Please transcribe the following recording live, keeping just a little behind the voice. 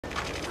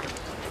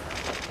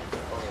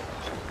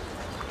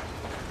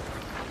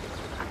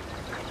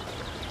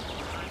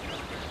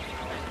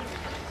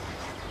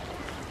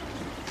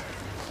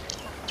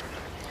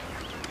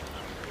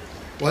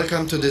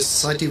Welcome to this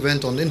side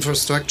event on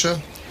infrastructure.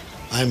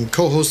 I'm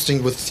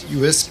co-hosting with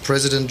US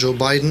President Joe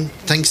Biden.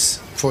 Thanks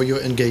for your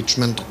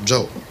engagement,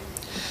 Joe.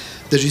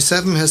 The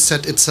G7 has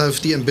set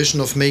itself the ambition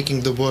of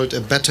making the world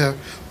a better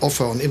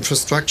offer on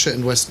infrastructure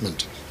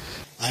investment.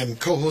 I'm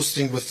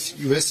co-hosting with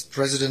US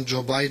President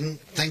Joe Biden.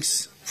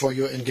 Thanks for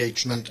your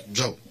engagement,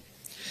 Joe.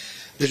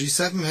 The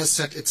G7 has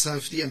set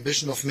itself the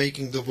ambition of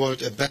making the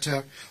world a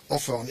better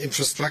offer on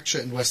infrastructure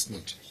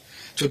investment.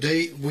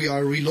 Today we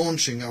are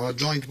relaunching our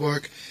joint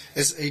work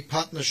as a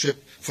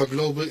partnership for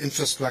global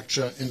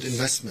infrastructure and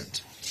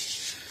investment.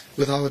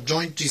 With our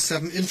joint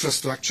G7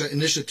 infrastructure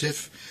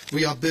initiative,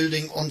 we are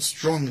building on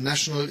strong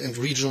national and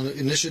regional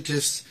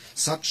initiatives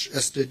such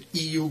as the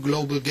EU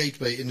Global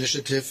Gateway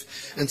Initiative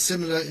and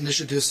similar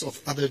initiatives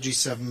of other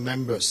G7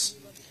 members.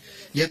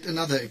 Yet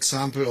another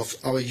example of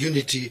our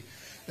unity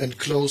and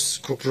close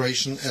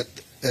cooperation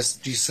as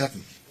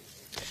G7.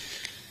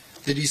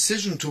 The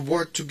decision to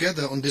work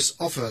together on this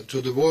offer to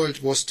the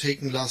world was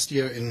taken last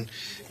year in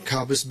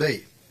Carbis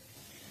Bay.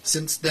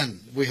 Since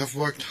then, we have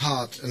worked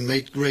hard and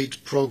made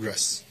great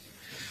progress.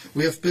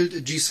 We have built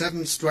a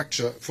G7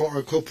 structure for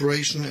our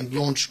cooperation and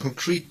launched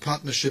concrete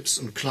partnerships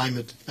on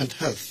climate and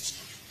health.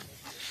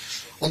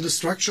 On the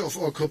structure of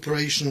our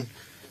cooperation,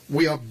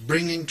 we are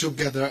bringing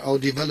together our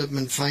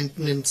development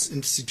finance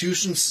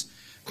institutions,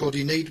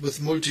 coordinate with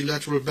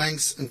multilateral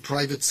banks and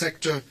private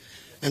sector,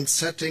 and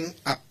setting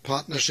up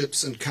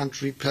partnerships and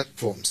country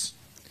platforms.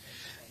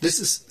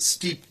 This is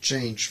steep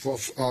change for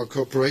our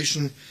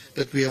cooperation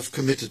that we have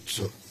committed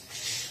to.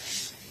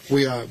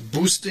 We are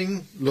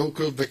boosting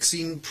local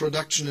vaccine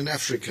production in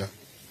Africa.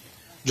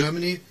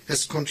 Germany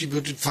has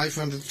contributed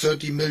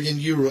 €530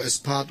 million as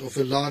part of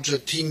a larger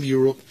Team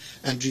Europe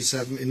and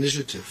G7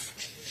 initiative.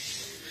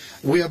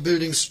 We are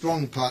building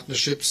strong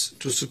partnerships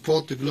to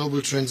support the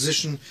global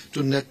transition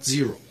to net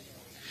zero.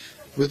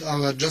 With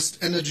our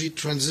Just Energy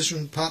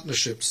Transition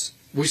partnerships,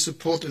 we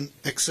support an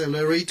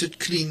accelerated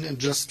clean and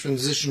just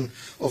transition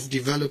of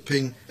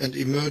developing and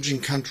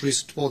emerging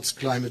countries towards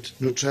climate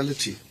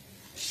neutrality.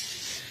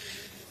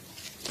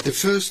 The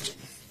first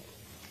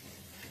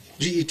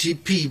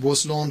GETP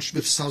was launched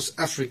with South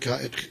Africa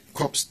at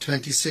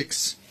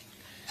COP26.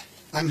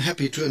 I'm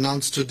happy to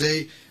announce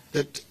today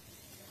that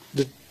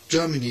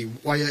Germany,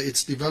 via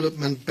its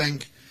development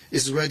bank,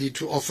 is ready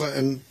to offer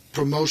a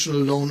promotional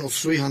loan of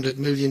 €300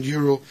 million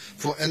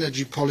for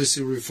energy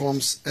policy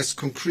reforms as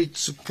concrete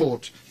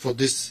support for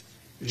this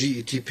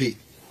GETP.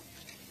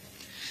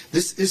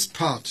 This is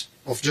part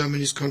of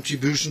Germany's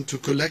contribution to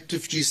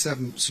collective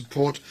G7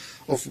 support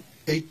of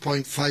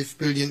 $8.5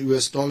 billion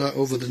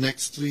over the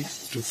next 3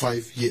 to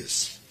 5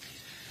 years.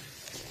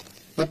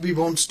 But we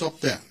won't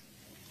stop there.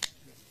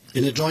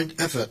 In a joint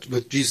effort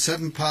with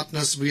G7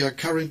 partners, we are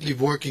currently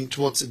working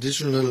towards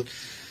additional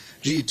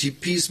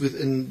GETPs with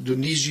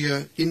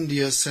Indonesia,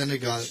 India,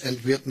 Senegal and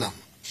Vietnam.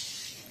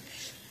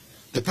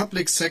 The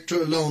public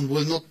sector alone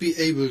will not be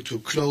able to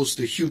close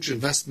the huge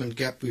investment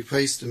gap we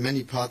faced in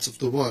many parts of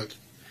the world.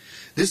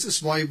 This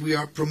is why we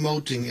are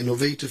promoting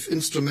innovative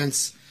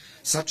instruments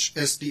such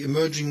as the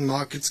Emerging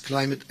Markets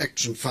Climate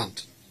Action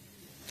Fund,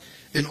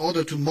 in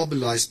order to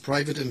mobilize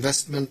private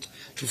investment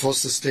for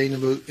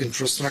sustainable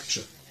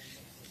infrastructure.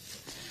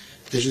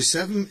 The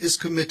G7 is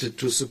committed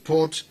to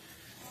support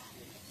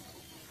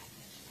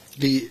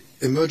the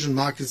Emerging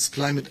Markets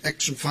Climate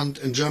Action Fund,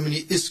 and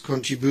Germany is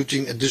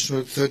contributing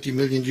additional €30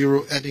 million,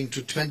 adding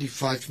to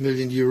 €25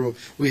 million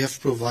we have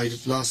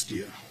provided last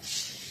year.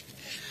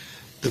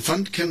 The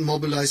fund can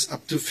mobilize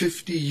up to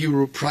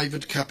 €50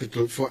 private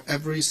capital for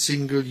every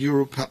single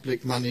euro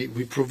public money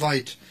we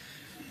provide.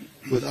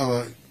 With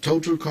our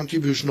total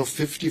contribution of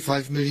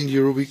 €55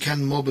 million, we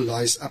can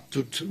mobilize up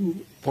to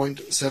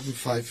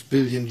 €2.75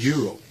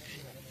 billion.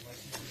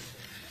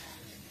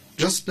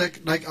 Just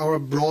like our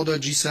broader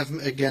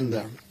G7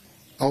 agenda,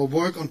 our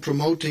work on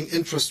promoting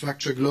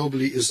infrastructure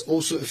globally is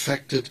also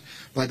affected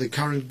by the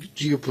current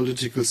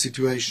geopolitical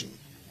situation.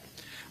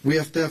 We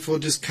have therefore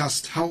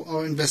discussed how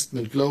our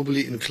investment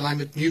globally in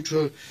climate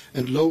neutral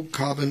and low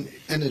carbon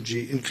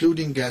energy,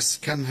 including gas,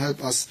 can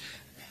help us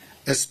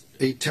as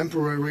a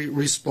temporary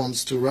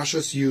response to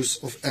Russia's use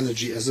of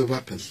energy as a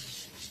weapon.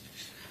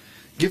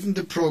 Given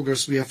the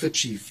progress we have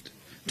achieved,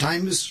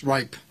 time is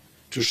ripe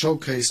to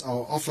showcase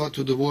our offer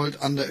to the world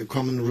under a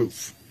common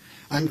roof.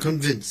 I am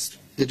convinced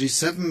the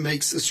G7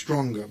 makes a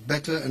stronger,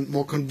 better and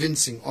more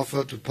convincing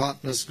offer to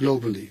partners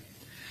globally.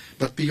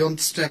 But beyond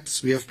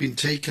steps we have been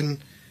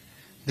taken,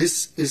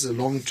 this is a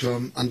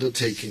long-term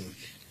undertaking.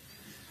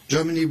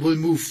 Germany will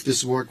move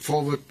this work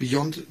forward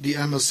beyond the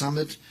Elmau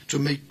summit to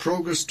make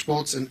progress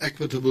towards an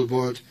equitable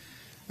world,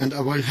 and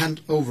I will hand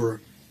over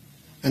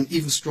an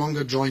even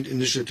stronger joint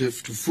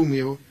initiative to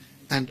Fumio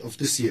end of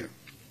this year.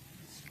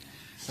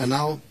 And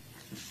now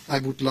I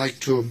would like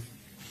to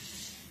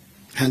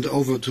hand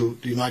over to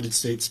the United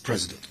States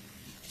President.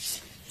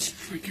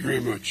 Thank you very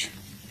much.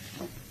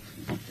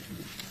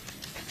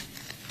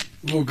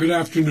 Well, good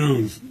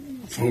afternoon,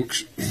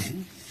 folks.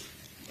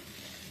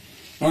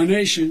 Our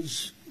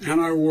nations and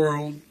our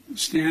world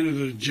stand at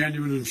a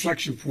genuine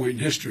inflection point in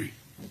history.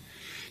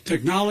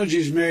 Technology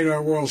has made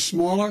our world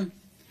smaller,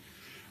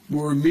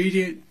 more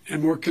immediate,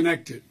 and more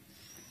connected.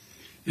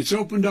 It's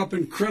opened up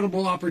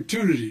incredible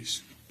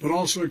opportunities, but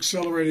also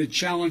accelerated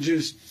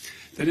challenges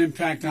that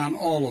impact on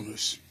all of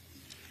us.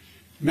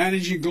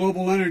 Managing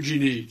global energy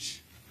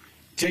needs,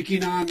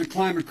 taking on the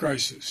climate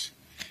crisis,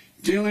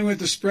 dealing with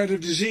the spread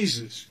of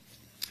diseases.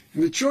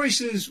 And the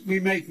choices we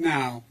make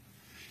now,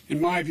 in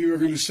my view, are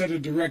going to set a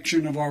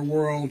direction of our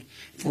world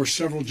for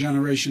several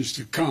generations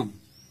to come.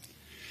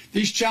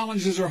 These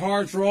challenges are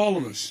hard for all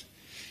of us,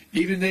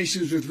 even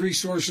nations with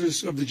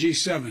resources of the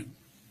G7.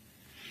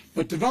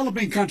 But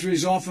developing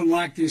countries often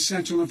lack the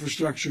essential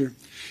infrastructure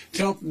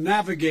to help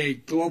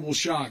navigate global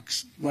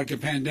shocks like a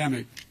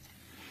pandemic.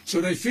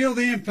 So they feel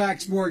the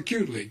impacts more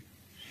acutely,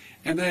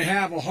 and they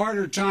have a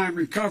harder time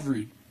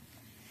recovering.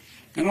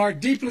 In our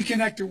deeply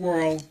connected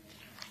world,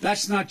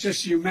 that's not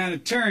just a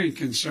humanitarian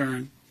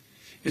concern,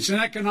 it's an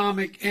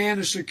economic and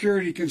a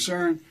security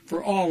concern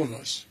for all of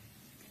us.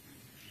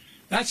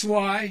 That's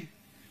why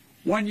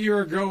 1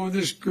 year ago when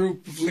this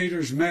group of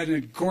leaders met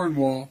in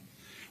Cornwall,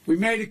 we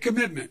made a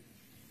commitment.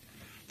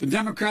 The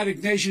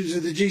democratic nations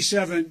of the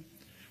G7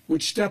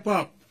 would step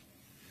up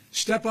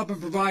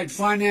and provide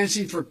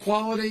financing for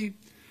quality,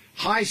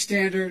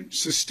 high-standard,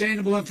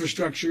 sustainable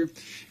infrastructure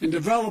in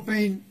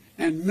developing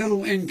and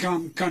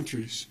middle-income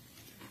countries.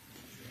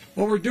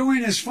 What we're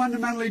doing is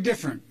fundamentally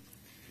different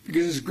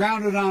because it's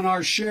grounded on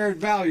our shared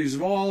values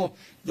of all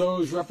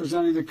those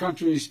representing the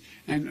countries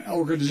and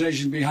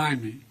organizations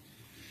behind me.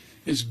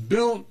 It's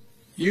built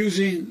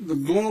using the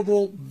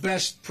global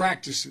best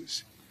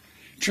practices,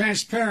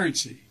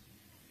 transparency,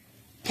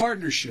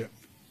 partnership,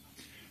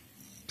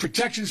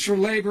 protections for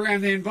labor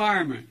and the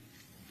environment.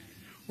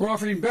 We're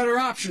offering better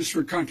options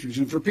for countries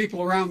and for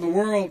people around the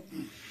world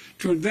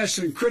to invest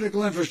in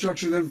critical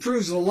infrastructure that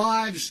improves the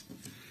lives,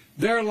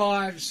 their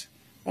lives,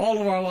 all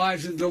of our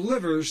lives, and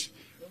delivers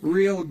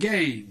real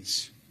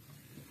gains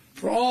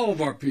for all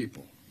of our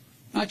people,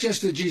 not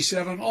just the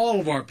G7, all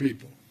of our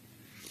people.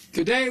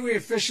 Today we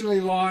officially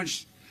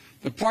launched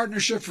the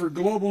Partnership for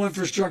Global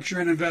Infrastructure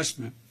and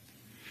Investment.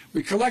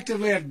 We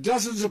collectively have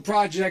dozens of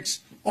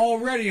projects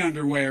already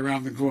underway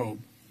around the globe.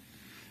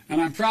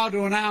 And I'm proud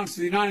to announce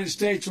the United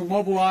States will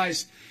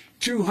mobilize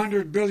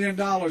 $200 billion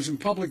in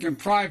public and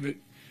private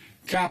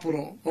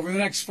capital over the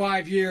next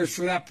 5 years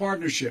for that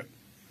partnership.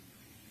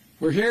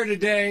 We're here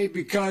today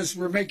because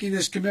we're making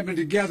this commitment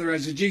together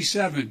as a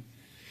G7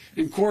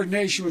 in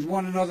coordination with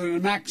one another to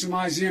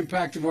maximize the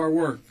impact of our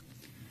work.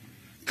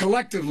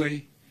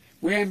 Collectively,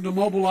 we aim to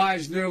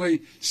mobilize nearly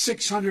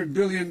 $600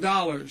 billion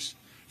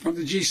from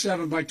the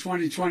G7 by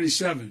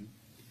 2027.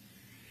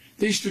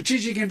 These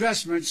strategic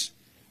investments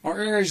are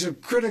areas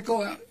of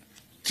critical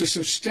to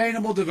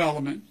sustainable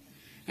development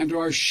and to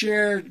our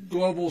shared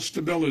global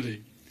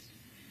stability.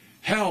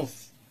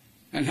 Health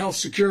and health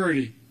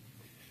security,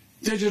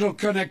 digital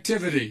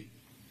connectivity,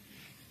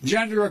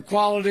 gender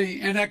equality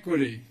and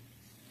equity,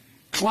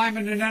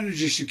 climate and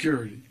energy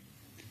security.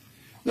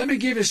 Let me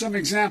give you some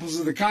examples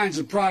of the kinds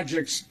of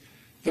projects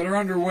that are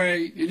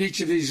underway in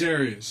each of these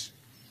areas.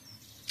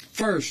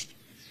 First,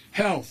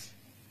 health.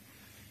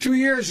 2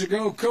 years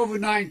ago,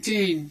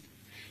 COVID-19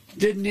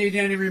 didn't need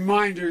any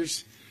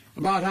reminders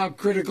about how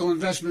critical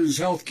investments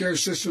in healthcare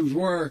systems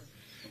were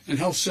and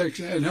health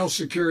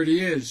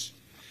security is,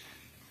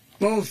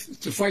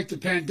 both to fight the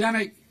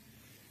pandemic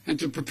and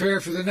to prepare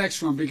for the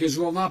next one, because it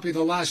will not be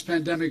the last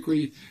pandemic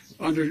we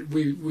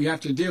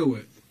have to deal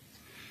with.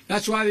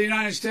 That's why the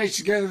United States,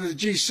 together with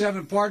the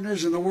G7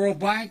 partners and the World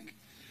Bank,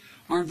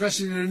 are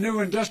investing in a new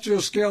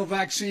industrial-scale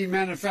vaccine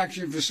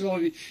manufacturing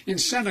facility in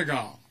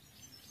Senegal.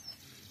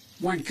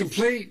 When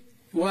complete,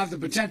 we'll have the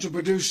potential to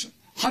produce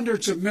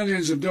hundreds of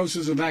millions of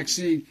doses of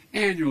vaccine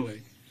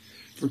annually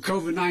for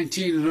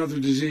COVID-19 and other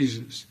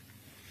diseases.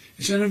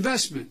 It's an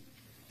investment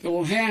that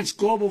will enhance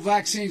global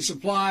vaccine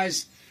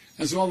supplies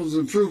as well as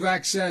improve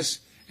access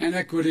and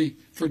equity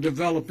for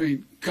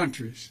developing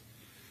countries.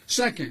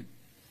 Second,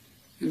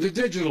 in the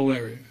digital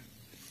area,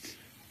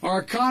 our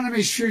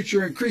economy's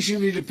future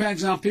increasingly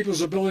depends on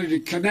people's ability to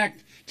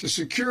connect to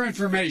secure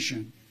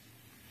information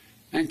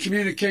and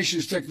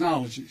communications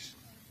technologies.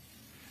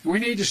 We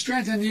need to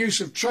strengthen the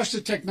use of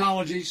trusted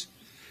technologies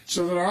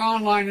so that our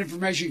online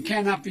information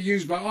cannot be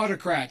used by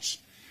autocrats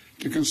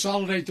to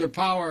consolidate their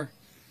power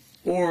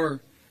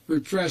or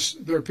repress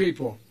their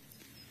people.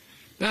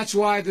 That's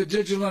why the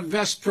Digital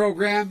Invest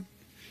program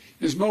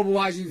is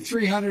mobilizing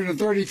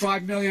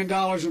 $335 million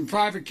in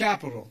private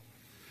capital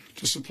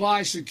to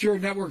supply secure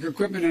network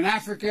equipment in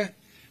Africa,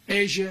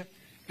 Asia,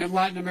 and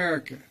Latin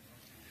America.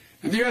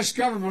 And the U.S.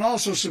 government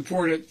also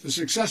supported the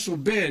successful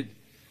bid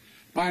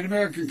by an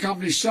American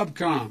company,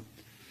 Subcom,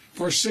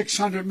 for a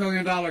 $600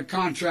 million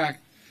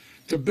contract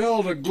to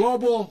build a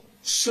global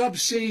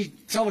subsea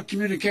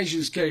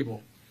telecommunications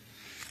cable.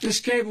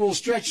 This cable will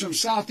stretch from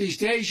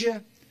Southeast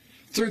Asia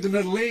through the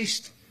Middle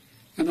East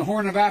and the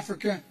Horn of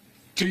Africa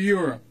to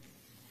Europe.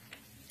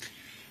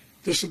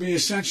 This will be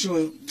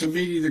essential to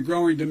meeting the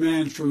growing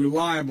demand for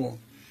reliable,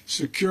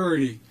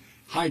 security,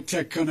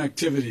 high-tech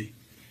connectivity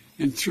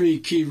in 3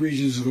 key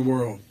regions of the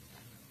world.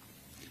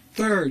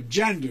 Third,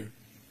 gender.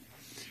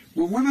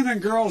 When women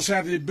and girls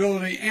have the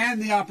ability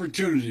and the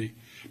opportunity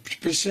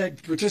to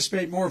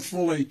participate more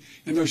fully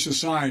in their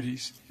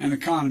societies and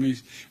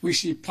economies, we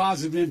see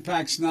positive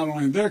impacts not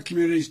only in their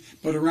communities,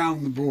 but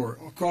around the board,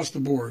 across the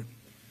board.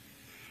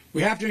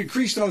 We have to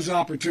increase those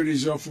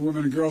opportunities, though, for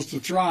women and girls to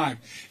thrive,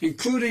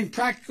 including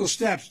practical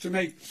steps to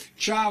make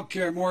child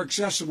care more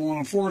accessible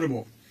and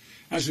affordable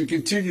as we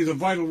continue the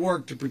vital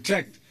work to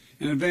protect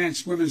and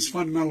advance women's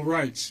fundamental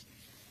rights.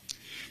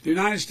 The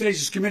United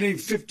States is committing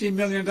 $50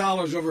 million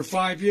over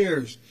 5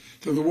 years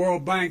to the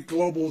World Bank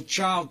Global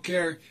Child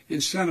Care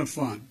Incentive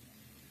Fund.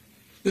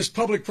 This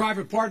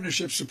public-private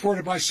partnership,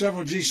 supported by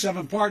several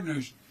G7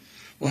 partners,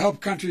 will help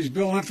countries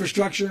build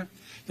infrastructure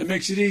that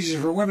makes it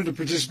easier for women to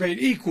participate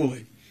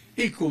equally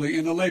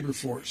in the labor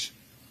force.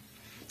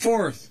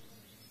 Fourth,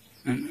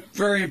 and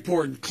very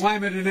important,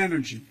 climate and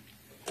energy.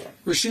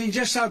 We're seeing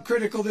just how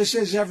critical this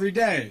is every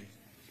day.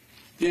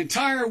 The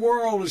entire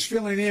world is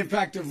feeling the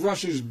impact of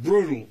Russia's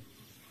brutal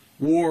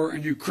war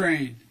in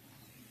Ukraine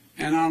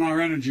and on our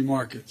energy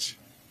markets.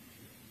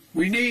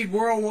 We need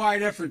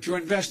worldwide effort to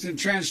invest in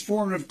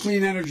transformative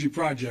clean energy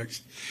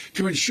projects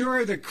to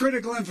ensure that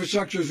critical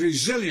infrastructure is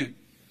resilient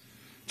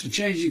to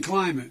changing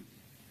climate.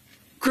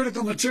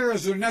 Critical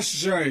materials that are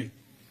necessary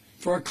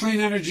for a clean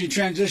energy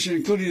transition,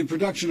 including the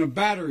production of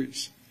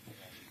batteries,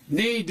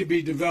 need to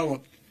be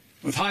developed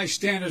with high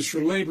standards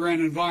for labor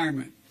and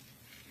environment.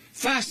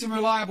 Fast and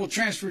reliable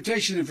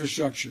transportation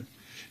infrastructure,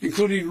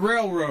 including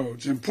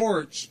railroads and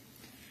ports,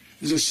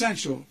 is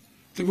essential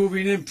to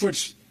moving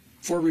inputs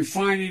for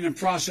refining and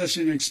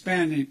processing and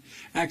expanding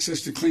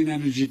access to clean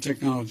energy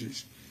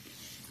technologies.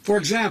 For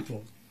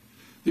example,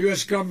 the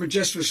U.S. government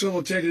just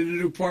facilitated a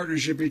new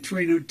partnership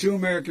between 2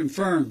 American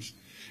firms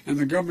and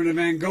the government of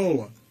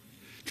Angola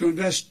to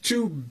invest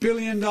 $2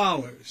 billion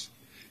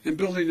in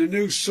building a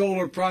new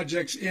solar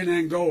projects in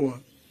Angola.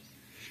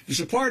 It's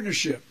a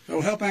partnership that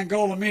will help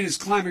Angola meet its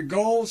climate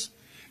goals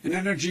and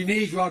energy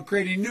needs while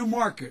creating new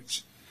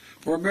markets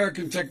for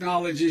American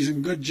technologies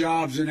and good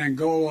jobs in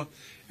Angola,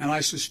 and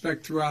I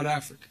suspect throughout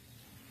Africa.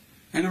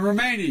 And in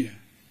Romania,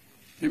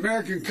 the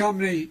American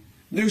company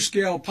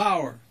NuScale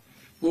Power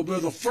will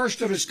build the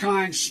first of its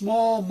kind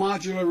small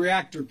modular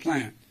reactor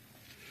plant.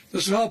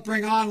 This will help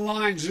bring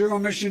online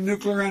zero-emission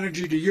nuclear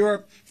energy to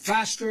Europe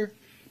faster,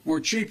 more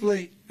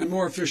cheaply, and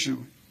more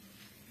efficiently.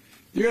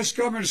 The U.S.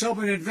 government is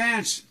helping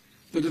advance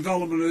the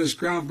development of this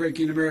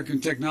groundbreaking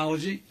American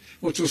technology,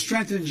 which will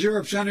strengthen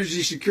Europe's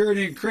energy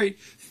security and create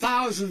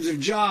thousands of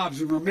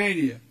jobs in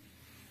Romania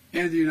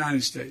and the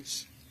United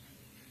States.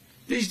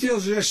 These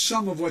deals are just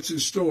some of what's in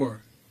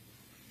store.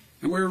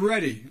 And we're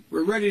ready.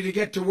 We're ready to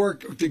get to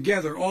work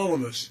together, all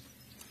of us,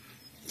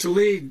 to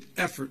lead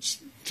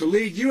efforts, to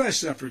lead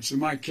U.S. efforts in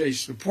my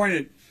case.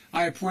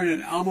 I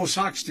appointed Amos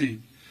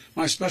Hochstein,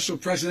 my special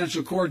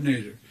presidential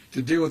coordinator,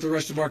 to deal with the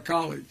rest of our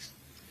colleagues.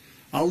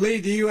 I'll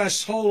lead the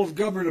U.S.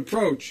 whole-of-government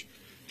approach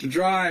to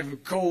drive a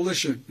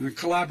coalition and a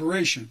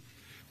collaboration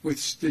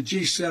with the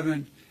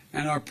G7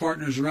 and our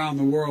partners around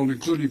the world,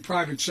 including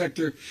private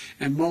sector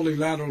and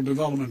multilateral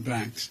development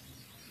banks.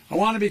 I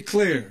want to be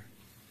clear.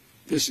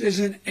 This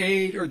isn't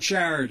aid or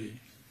charity.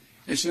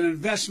 It's an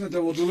investment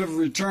that will deliver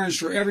returns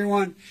for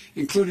everyone,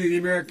 including the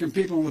American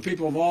people and the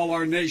people of all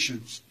our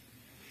nations.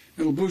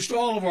 It will boost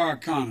all of our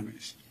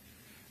economies.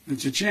 And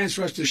it's a chance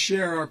for us to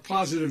share our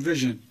positive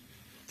vision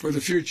for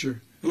the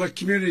future and let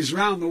communities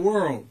around the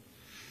world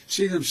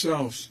see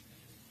themselves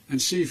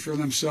and see for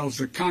themselves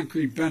the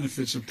concrete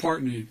benefits of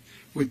partnering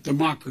with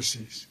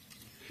democracies.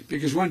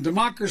 Because when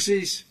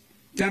democracies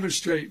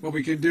demonstrate what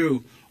we can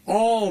do,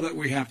 all that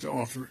we have to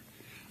offer,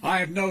 I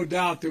have no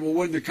doubt that we'll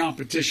win the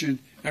competition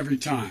every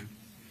time.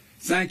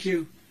 Thank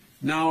you.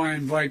 Now I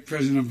invite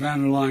President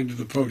van der Leyen to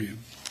the podium.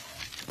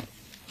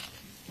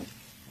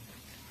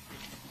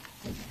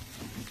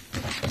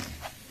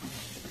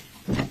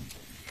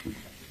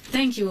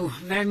 Thank you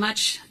very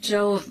much,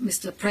 Joe,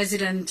 Mr.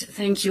 President.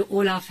 Thank you,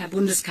 Olaf, Herr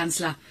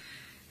Bundeskanzler.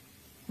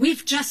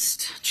 We've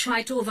just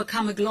tried to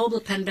overcome a global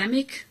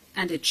pandemic,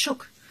 and it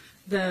shook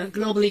the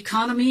global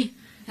economy.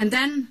 And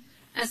then,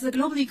 as the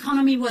global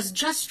economy was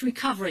just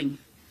recovering,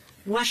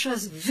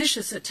 Russia's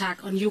vicious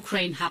attack on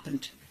Ukraine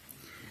happened,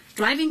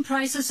 driving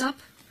prices up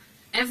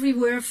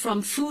everywhere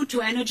from food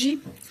to energy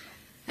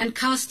and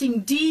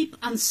casting deep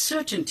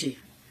uncertainty,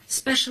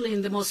 especially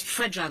in the most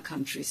fragile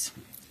countries.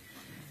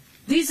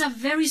 These are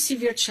very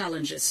severe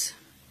challenges.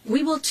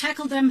 We will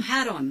tackle them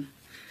head-on,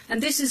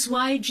 and this is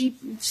why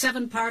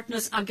G7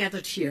 partners are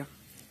gathered here.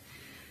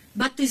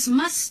 But this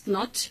must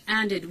not,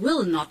 and it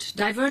will not,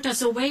 divert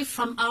us away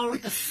from our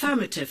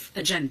affirmative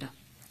agenda.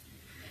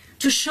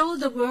 To show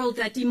the world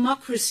that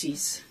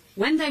democracies,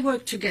 when they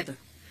work together,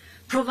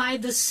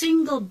 provide the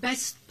single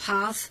best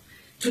path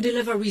to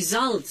deliver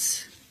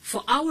results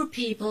for our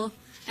people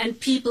and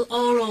people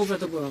all over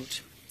the world,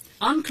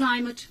 on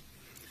climate,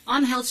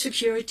 on health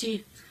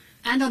security,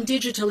 and on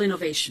digital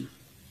innovation.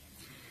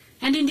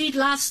 And indeed,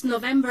 last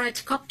November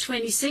at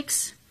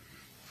COP26,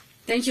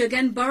 thank you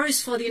again,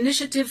 Boris, for the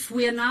initiative,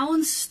 we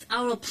announced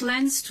our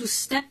plans to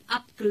step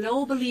up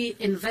globally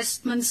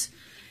investments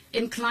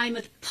in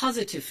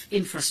climate-positive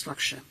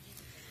infrastructure.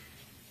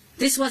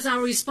 This was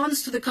our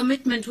response to the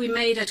commitment we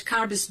made at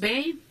Carbis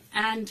Bay,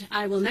 and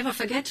I will never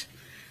forget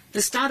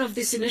the start of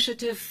this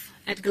initiative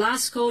at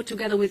Glasgow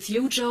together with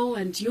you, Joe,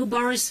 and you,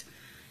 Boris.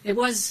 It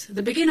was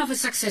the beginning of a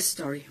success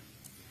story.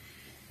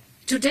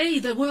 Today,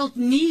 the world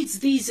needs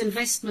these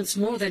investments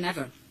more than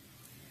ever.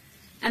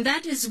 And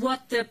that is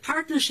what the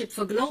Partnership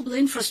for Global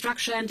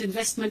Infrastructure and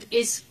Investment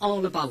is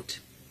all about.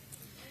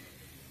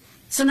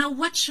 So now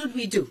what should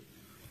we do?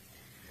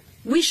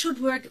 We should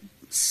work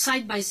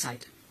side by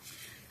side.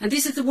 And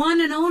this is the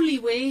one and only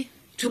way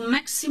to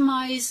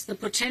maximize the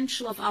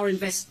potential of our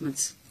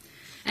investments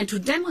and to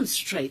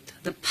demonstrate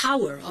the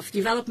power of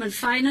development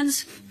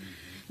finance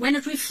when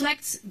it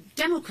reflects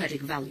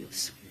democratic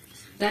values.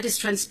 That is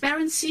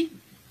transparency,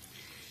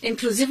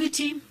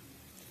 inclusivity,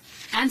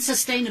 and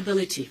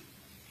sustainability.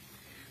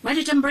 When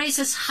it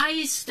embraces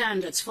high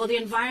standards for the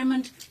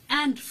environment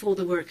and for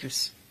the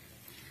workers.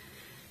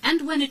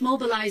 And when it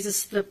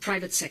mobilizes the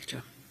private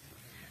sector.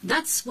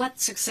 That's what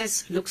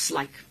success looks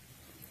like.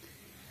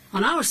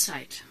 On our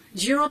side,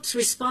 Europe's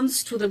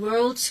response to the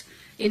world's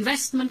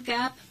investment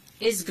gap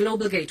is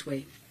Global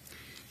Gateway.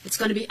 It's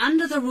going to be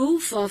under the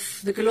roof of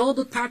the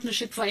Global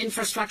Partnership for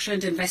Infrastructure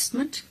and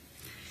Investment.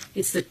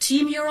 It's the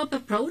Team Europe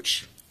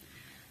approach.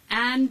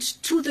 And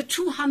to the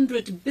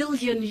 $200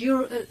 billion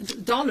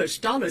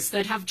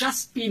that have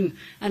just been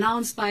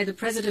announced by the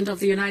President of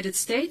the United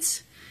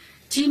States,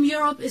 Team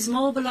Europe is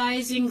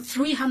mobilizing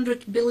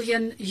 300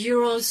 billion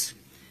euros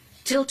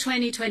till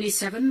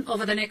 2027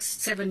 over the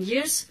next 7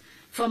 years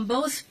from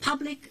both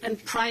public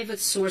and private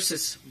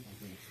sources.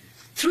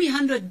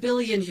 300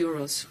 billion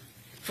euros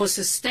for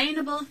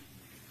sustainable,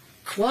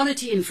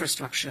 quality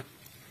infrastructure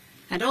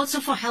and also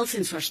for health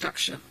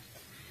infrastructure.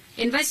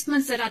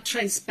 Investments that are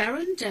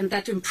transparent and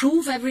that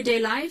improve everyday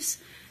lives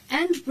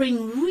and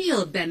bring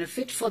real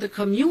benefit for the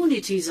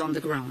communities on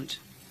the ground.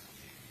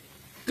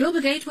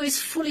 Global Gateway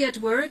is fully at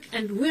work,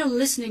 and we're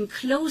listening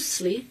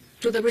closely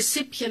to the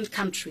recipient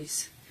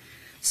countries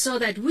so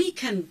that we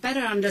can better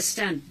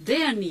understand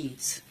their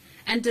needs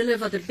and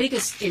deliver the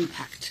biggest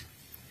impact.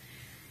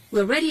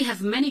 We already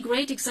have many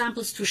great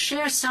examples to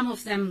share. Some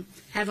of them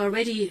have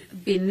already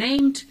been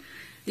named.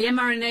 The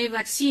mRNA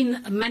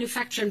vaccine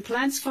manufacturing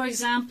plants, for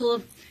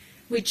example.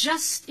 We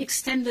just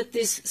extended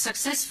this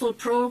successful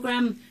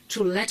program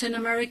to Latin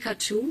America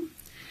too.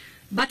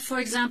 But, for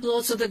example,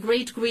 also the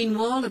Great Green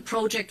Wall, a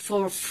project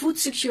for food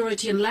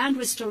security and land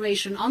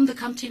restoration on the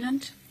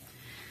continent.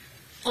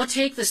 Or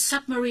take the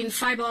submarine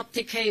fiber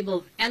optic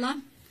cable,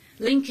 ELA,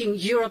 linking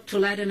Europe to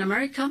Latin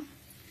America.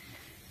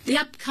 The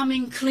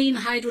upcoming clean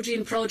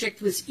hydrogen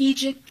project with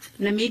Egypt,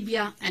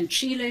 Namibia, and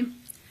Chile.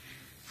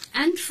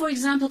 And, for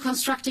example,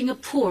 constructing a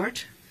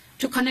port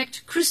to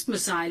connect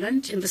Christmas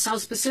Island in the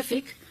South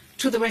Pacific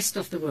to the rest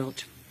of the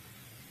world.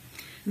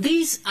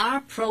 These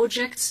are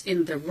projects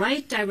in the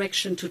right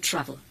direction to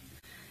travel.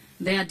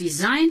 They are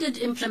designed and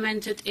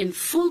implemented in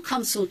full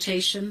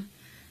consultation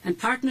and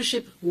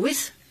partnership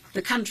with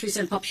the countries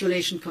and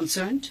population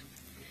concerned,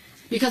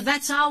 because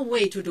that's our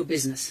way to do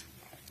business.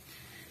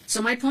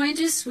 So my point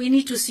is, we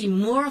need to see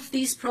more of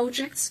these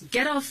projects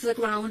get off the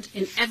ground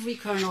in every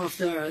corner of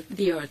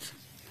the earth.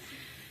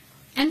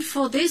 And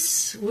for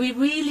this, we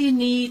really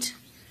need,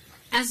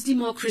 as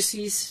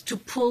democracies, to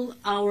pull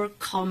our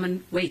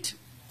common weight.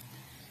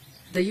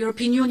 The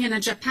European Union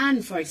and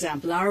Japan, for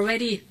example, are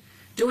already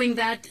doing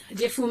that,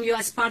 dear Fumio,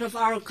 as part of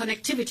our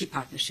connectivity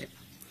partnership.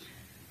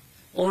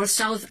 Or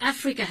South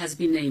Africa has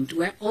been named,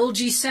 where all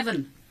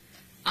G7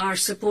 are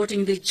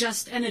supporting the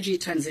just energy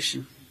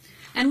transition.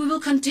 And we will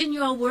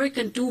continue our work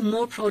and do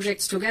more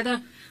projects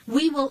together.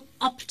 We will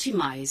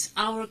optimize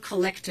our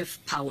collective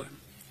power,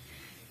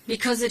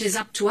 because it is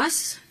up to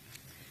us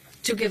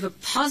to give a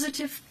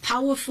positive,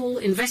 powerful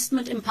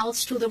investment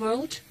impulse to the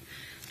world,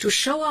 to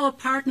show our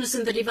partners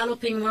in the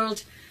developing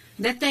world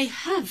that they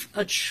have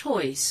a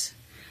choice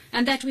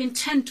and that we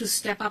intend to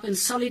step up in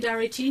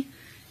solidarity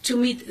to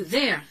meet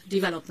their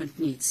development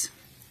needs.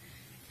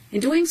 In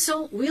doing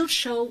so, we'll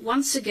show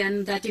once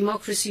again that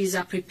democracies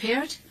are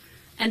prepared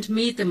and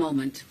meet the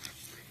moment.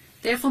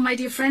 Therefore, my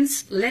dear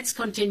friends, let's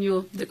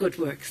continue the good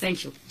work.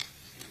 Thank you.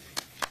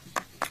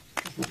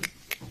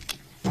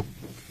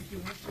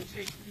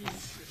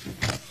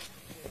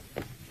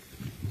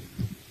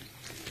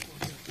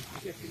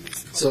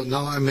 So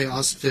now I may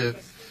ask the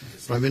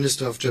Prime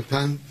Minister of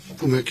Japan,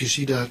 Fumio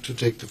Kishida, to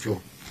take the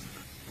floor.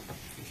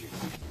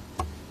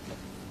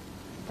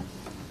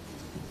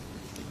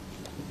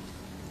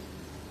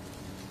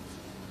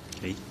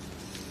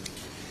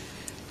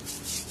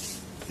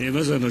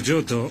 まずジ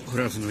ョーとフ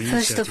ラフのイニ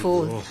シアティブ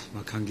を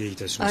歓迎い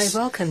たします。イ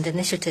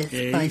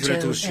ンフラ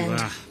投資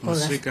は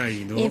世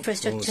界の生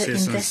産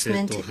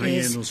性と繁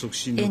栄の促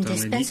進のため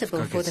に不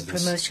可欠で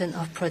す。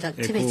港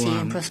湾、鉄道、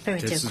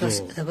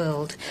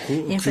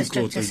空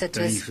港といっ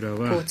たインフラ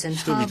は人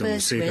々の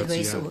生活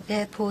や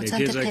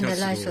経済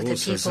活動を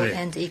支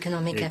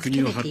え、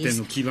国の発展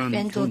の基盤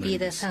となり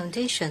ます。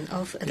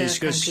し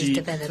かし、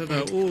ただ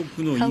多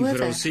くのインフ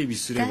ラを整備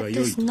すれば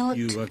よいと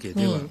いうわけ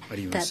ではあ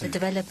りませ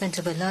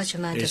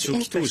ん。of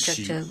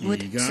infrastructure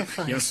would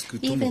suffice.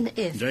 Even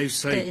if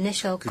the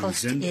initial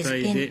cost is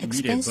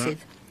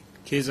inexpensive,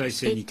 it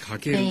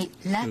may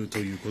lack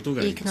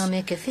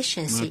economic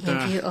efficiency in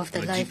view of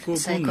the life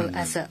cycle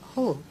as a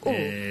whole, or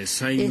if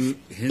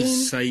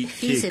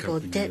infeasible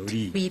debt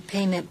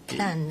repayment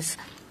plans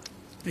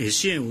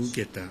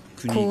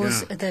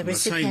cause the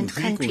recipient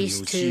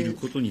countries to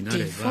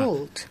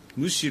default,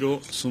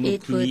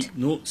 it would,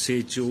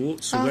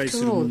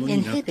 after all,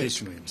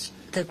 inhibit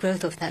the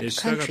growth of that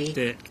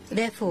country.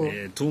 Therefore,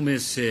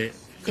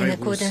 in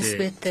accordance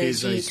with the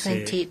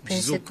G20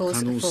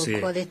 principles for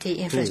quality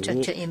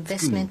infrastructure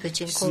investment, which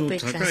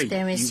incorporate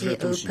transparency,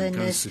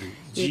 openness,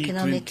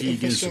 economic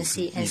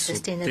efficiency, and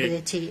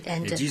sustainability,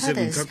 and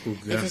others,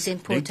 it is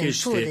important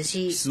for the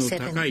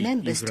G7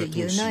 members to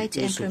unite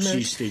and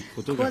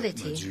promote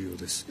quality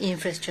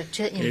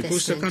infrastructure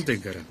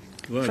investment.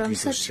 From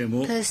such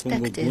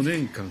perspective,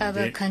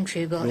 our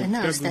country will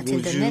announce that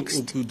in the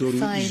next 5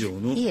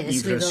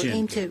 years, we will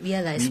aim to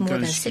realize more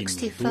than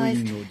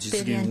 $65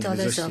 billion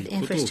of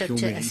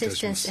infrastructure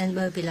assistance and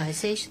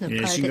mobilization of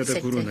private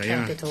sector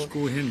capital.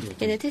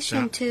 In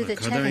addition to the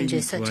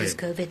challenges such as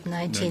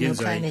COVID-19 or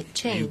climate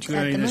change,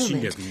 at the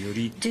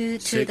moment, due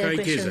to the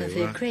aggression of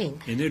Ukraine,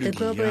 the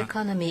global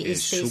economy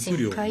is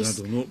facing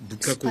price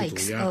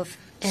spikes of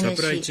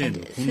energy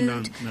and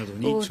food,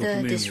 or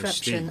the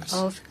disruption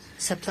of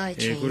supply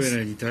chains.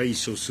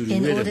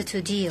 In order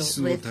to deal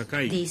with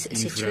these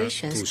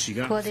situations,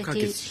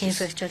 quality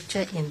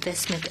infrastructure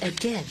investment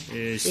again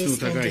is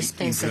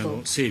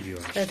indispensable.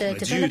 The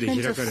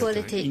development of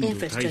quality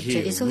infrastructure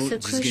is also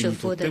crucial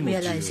for the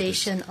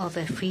realization of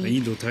a free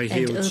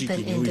and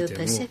open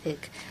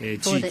Indo-Pacific.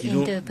 For the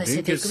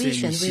Indo-Pacific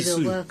region, we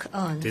will work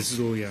on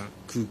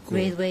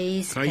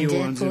railways and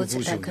airports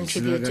that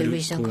contribute to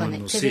regional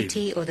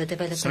connectivity, or the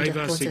development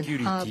of ports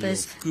and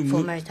harbors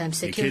for maritime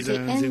security,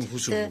 and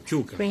the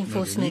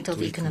reinforcement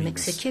of economic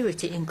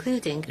security,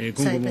 including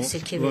cyber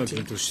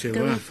security.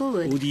 Going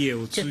forward,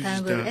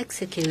 Japan will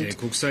execute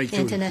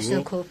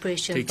international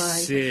cooperation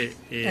by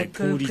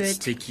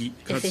appropriate,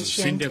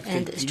 efficient,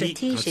 and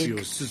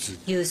strategic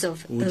use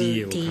of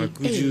ODA,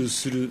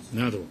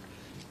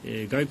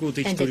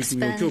 and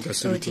expand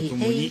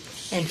ODA,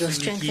 and will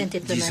strengthen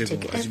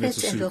diplomatic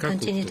efforts, and will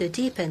continue to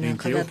deepen our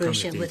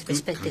collaboration with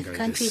respective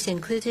countries,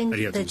 including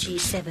the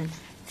G7.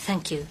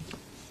 Thank you.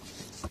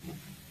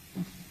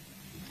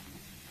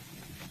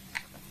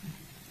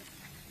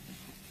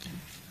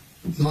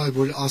 Now I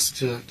will ask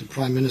the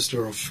Prime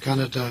Minister of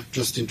Canada,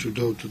 Justin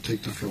Trudeau, to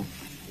take the floor.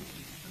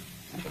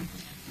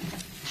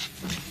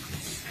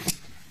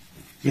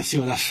 Merci,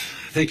 Olaf.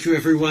 Thank you,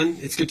 everyone.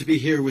 It's good to be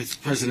here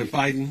with President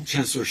Biden,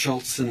 Chancellor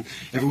Schultz, and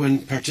everyone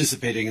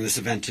participating in this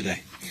event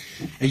today.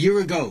 A year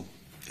ago,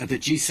 at the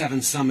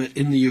G7 summit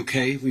in the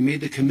UK, we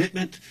made the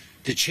commitment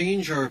to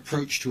change our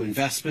approach to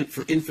investment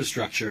for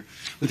infrastructure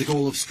with the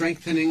goal of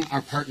strengthening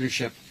our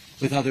partnership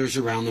with others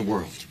around the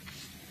world.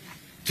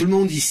 Tout le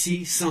monde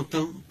ici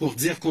s'entend pour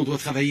dire qu'on doit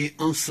travailler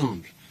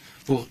ensemble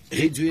pour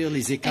réduire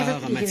les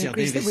écarts en matière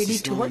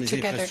d'investissement dans les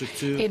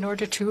infrastructures dans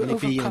les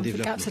pays en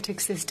développement.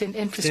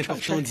 C'est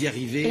important d'y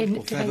arriver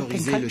pour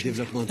favoriser le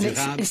développement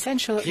durable,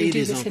 créer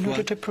des emplois,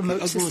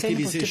 augmenter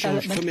les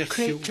échanges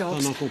commerciaux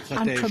pendant qu'on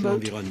protège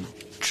l'environnement.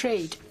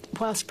 I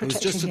was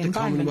just at the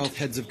Commonwealth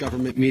Heads of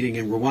Government meeting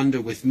in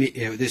Rwanda with me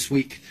this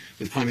week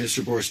with Prime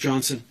Minister Boris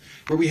Johnson,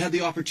 where we had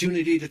the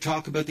opportunity to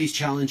talk about these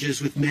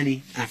challenges with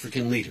many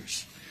African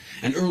leaders.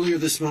 And earlier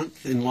this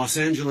month in Los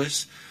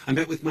Angeles, I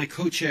met with my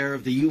co-chair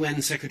of the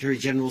UN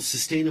Secretary-General's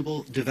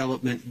Sustainable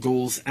Development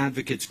Goals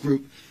Advocates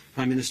Group,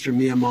 Prime Minister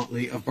Mia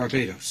Mottley of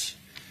Barbados.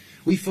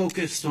 We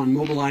focused on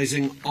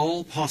mobilizing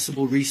all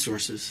possible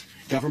resources,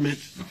 government,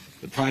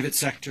 the private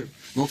sector,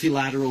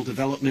 multilateral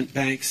development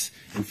banks,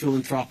 and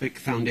philanthropic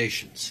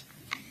foundations.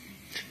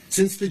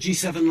 Since the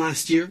G7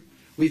 last year,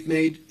 we've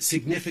made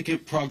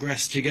significant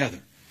progress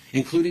together,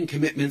 including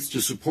commitments to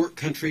support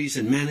countries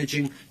in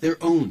managing their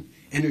own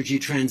energy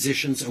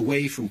transitions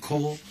away from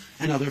coal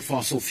and other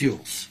fossil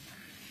fuels.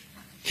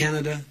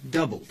 Canada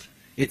doubled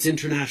its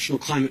international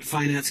climate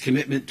finance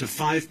commitment to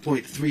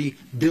 $5.3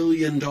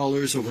 billion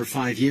over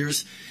 5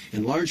 years,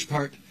 in large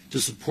part to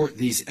support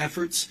these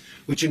efforts,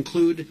 which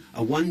include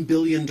a $1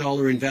 billion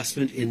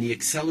investment in the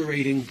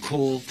Accelerating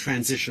Coal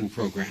Transition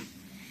Program.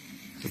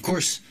 Of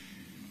course,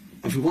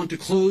 if we want to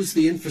close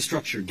the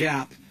infrastructure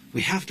gap,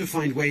 we have to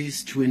find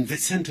ways to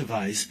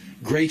incentivize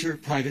greater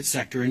private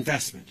sector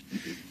investment,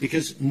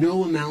 because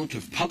no amount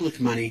of public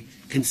money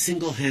can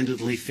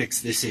single-handedly fix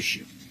this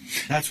issue.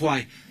 That's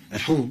why,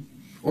 at home,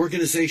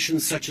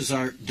 organizations such as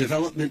our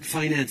Development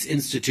Finance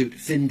Institute,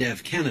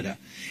 FinDev Canada,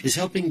 is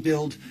helping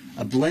build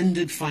a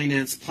blended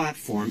finance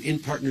platform in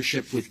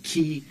partnership with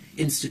key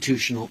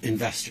institutional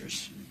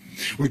investors.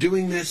 We're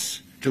doing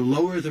this to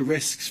lower the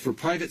risks for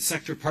private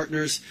sector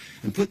partners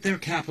and put their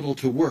capital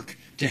to work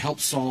to help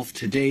solve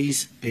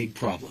today's big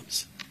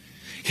problems.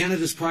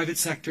 Canada's private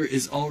sector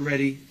is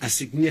already a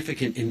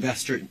significant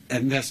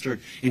investor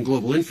in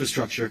global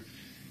infrastructure,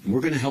 and we're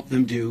going to help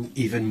them do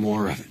even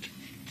more of it.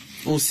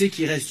 On sait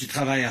qu'il reste du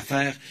travail à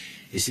faire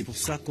Et c'est pour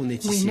ça qu'on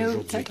est We ici know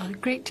aujourd'hui. that a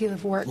great deal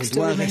of work On still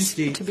doit remains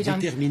rester to be done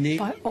déterminé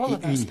by all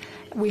of et us. unis.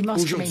 We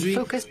must remain Aujourd'hui,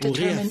 focused, on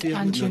determined réaffirme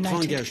and notre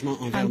united.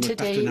 engagement envers And notre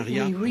today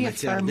partenariat we en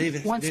matière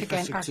reaffirm once again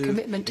our d'infrastructure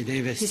commitment et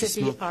vis-à-vis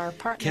d'investissement. our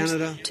partners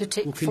Canada to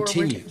take will forward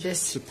continue this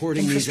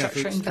supporting these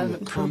infrastructure efforts through a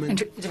development common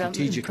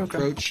strategic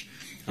program. approach.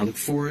 I look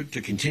forward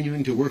to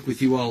continuing to work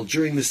with you all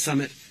during this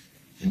summit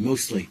and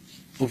mostly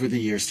over the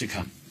years to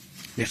come.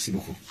 Merci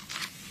beaucoup.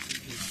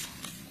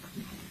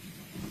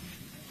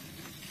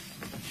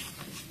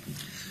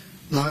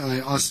 Now I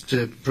ask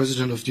the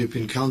President of the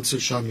European Council,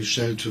 Charles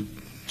Michel, to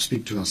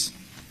speak to us.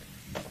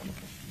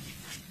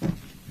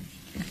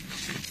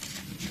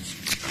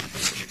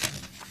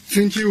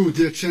 Thank you,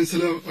 dear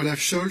Chancellor Olaf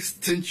Scholz.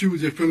 Thank you,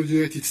 dear President of the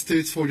United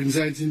States, for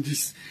organizing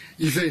this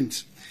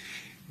event.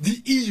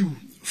 The EU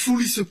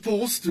fully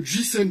supports the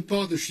G7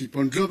 partnership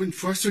on global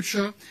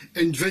infrastructure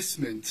and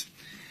investment.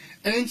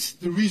 And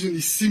the reason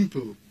is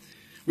simple.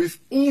 We've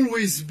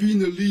always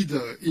been a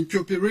leader in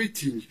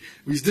cooperating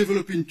with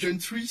developing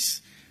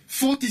countries.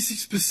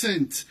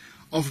 46%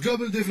 of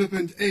global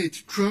development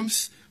aid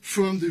comes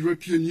from the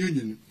European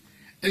Union.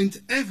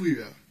 And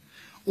everywhere,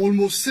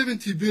 almost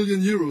 70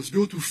 billion euros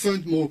go to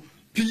fund more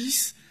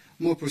peace,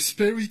 more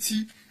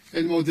prosperity,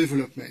 and more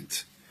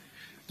development.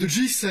 The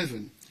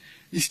G7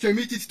 is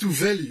committed to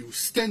values,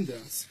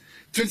 standards,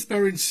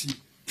 transparency,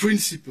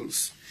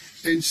 principles,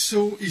 and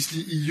so is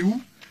the EU.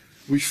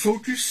 We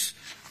focus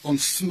on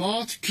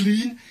smart,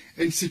 clean,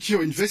 and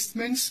secure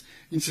investments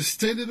in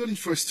sustainable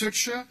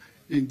infrastructure,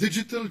 in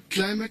digital,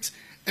 climate,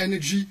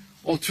 energy,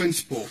 or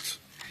transport.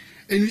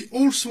 And we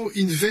also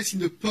invest in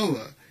the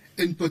power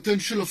and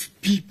potential of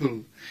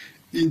people,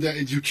 in their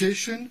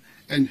education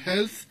and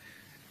health,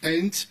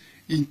 and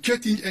in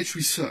cutting-edge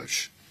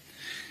research.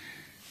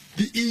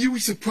 The EU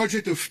is a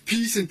project of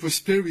peace and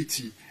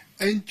prosperity,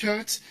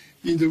 anchored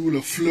in the rule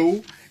of law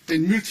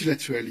and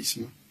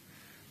multilateralism.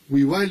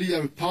 We rally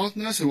our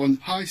partners around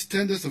high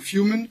standards of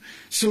human,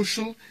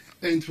 social,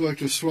 and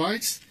workers'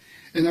 rights,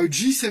 and our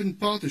G7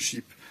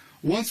 partnership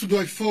wants to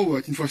drive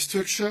forward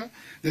infrastructure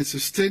that's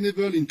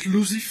sustainable,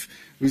 inclusive,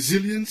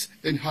 resilient,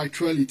 and high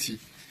quality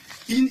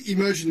in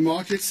emerging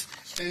markets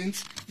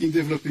and in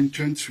developing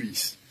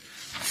countries.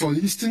 For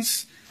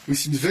instance,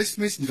 with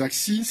investments in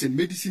vaccines and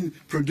medicine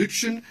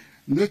production,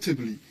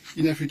 notably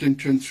in African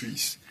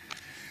countries.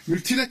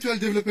 Multilateral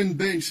development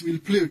banks will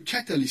play a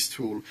catalyst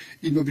role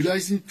in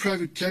mobilizing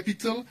private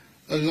capital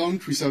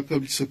along with our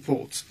public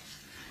support.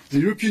 The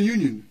European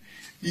Union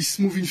is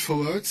moving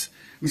forward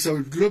with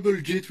our Global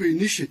Gateway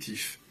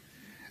initiative.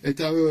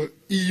 At our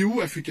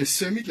EU-Africa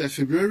Summit last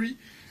February,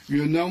 we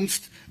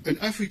announced an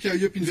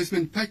Africa-Europe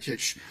investment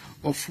package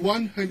of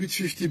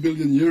 150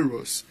 billion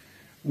euros.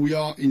 We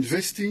are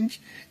investing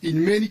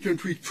in many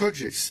concrete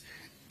projects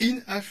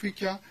in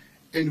Africa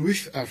and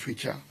with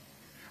Africa.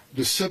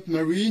 The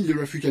submarine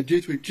Euro-Africa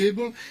Gateway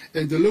cable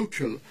and the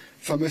local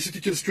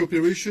pharmaceuticals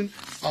cooperation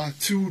are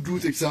two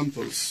good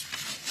examples.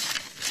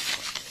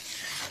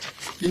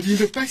 In the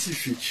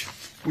Indo-Pacific,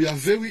 we are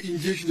very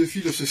engaged in the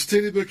field of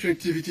sustainable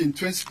connectivity in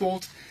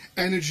transport,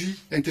 energy,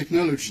 and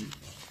technology.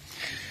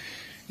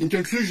 In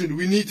conclusion,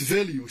 we need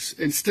values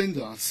and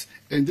standards,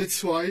 and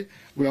that's why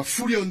we are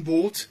fully on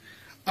board.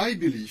 I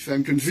believe,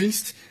 I'm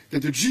convinced,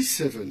 that the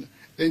G7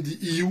 and the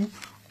EU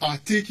are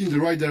taking the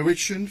right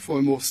direction for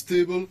a more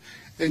stable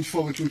and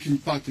forward-looking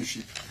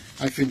partnership.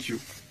 I thank you.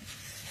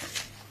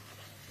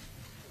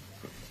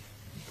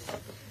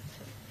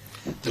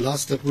 The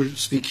last that will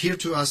speak here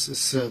to us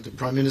is the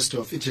Prime Minister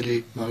of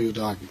Italy, Mario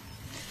Draghi.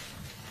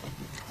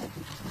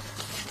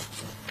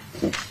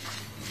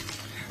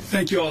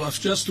 Thank you, Olaf.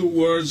 Just 2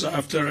 words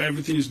after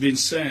everything has been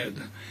said.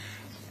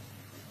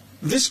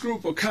 This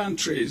group of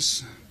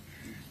countries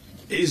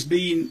is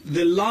being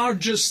the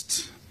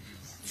largest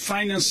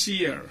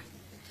financier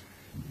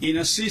in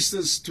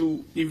assistance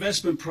to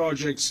investment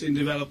projects in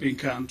developing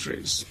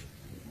countries.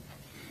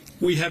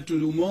 We have to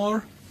do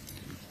more,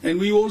 and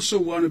we also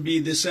want to be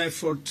this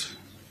effort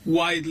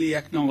widely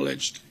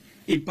acknowledged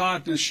in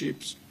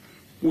partnerships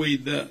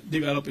with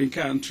developing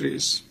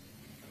countries.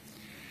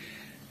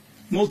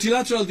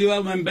 Multilateral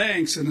development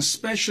banks, and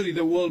especially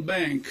the World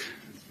Bank,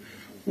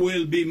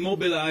 will be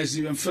mobilized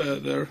even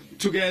further,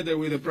 together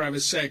with the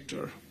private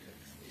sector.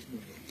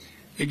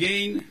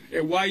 Again,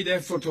 a wide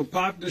effort of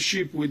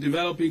partnership with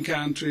developing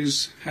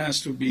countries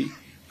has to be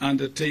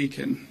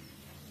undertaken.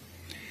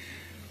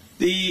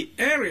 The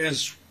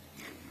areas,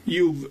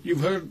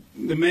 you've heard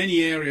the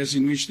many areas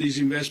in which these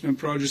investment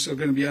projects are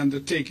going to be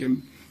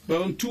undertaken,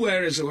 but on 2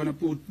 areas I want to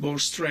put more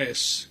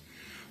stress.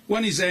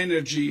 One is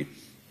energy,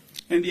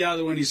 and the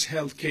other one is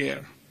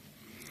healthcare.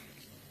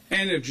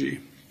 Energy.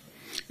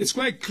 It's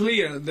quite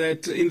clear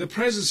that in the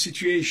present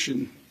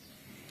situation,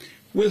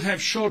 we'll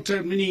have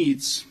short-term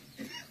needs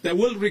that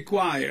will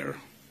require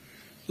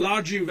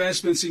large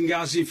investments in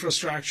gas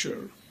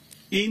infrastructure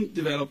in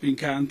developing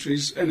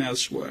countries and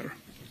elsewhere.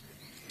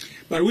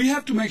 But we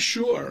have to make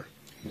sure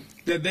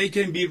that they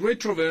can be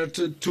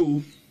retroverted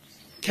to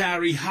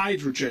carry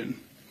hydrogen.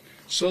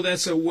 So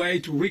that's a way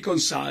to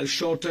reconcile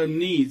short-term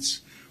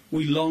needs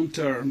with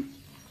long-term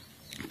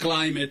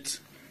climate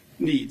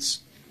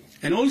needs.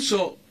 And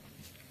also,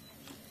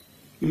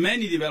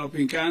 many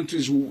developing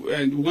countries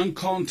and one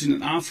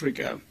continent,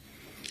 Africa,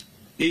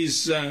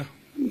 is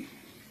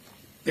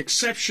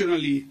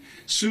exceptionally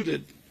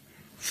suited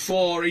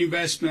for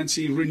investments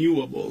in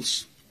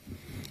renewables.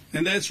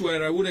 And that's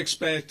where I would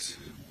expect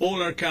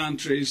all our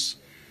countries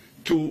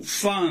to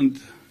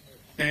fund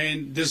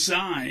and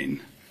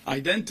design,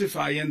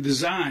 identify and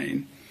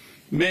design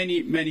many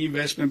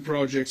investment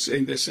projects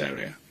in this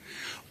area.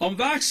 On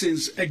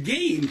vaccines,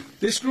 again,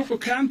 this group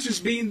of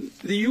countries being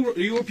the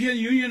European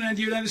Union and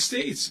the United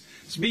States,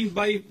 has been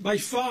by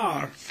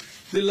far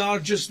the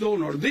largest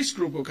donor. This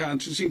group of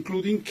countries,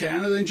 including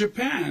Canada and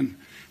Japan,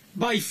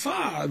 by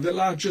far the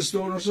largest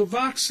donors of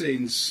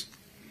vaccines.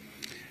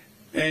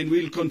 And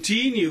we'll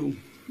continue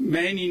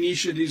many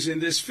initiatives in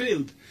this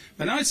field.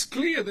 But now it's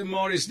clear that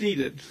more is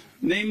needed,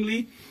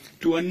 namely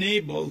to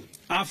enable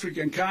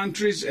African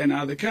countries and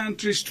other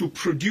countries to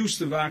produce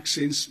the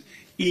vaccines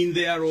on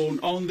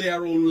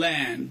their own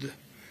land,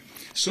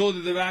 so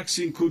that the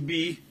vaccine could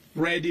be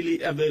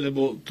readily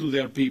available to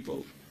their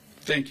people.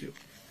 Thank you.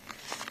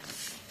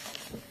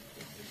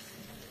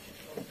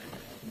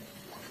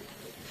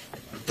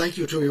 Thank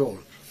you to you all.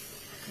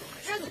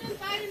 President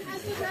Biden,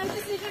 has the Roe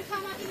decision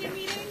come up in your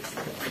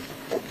meetings?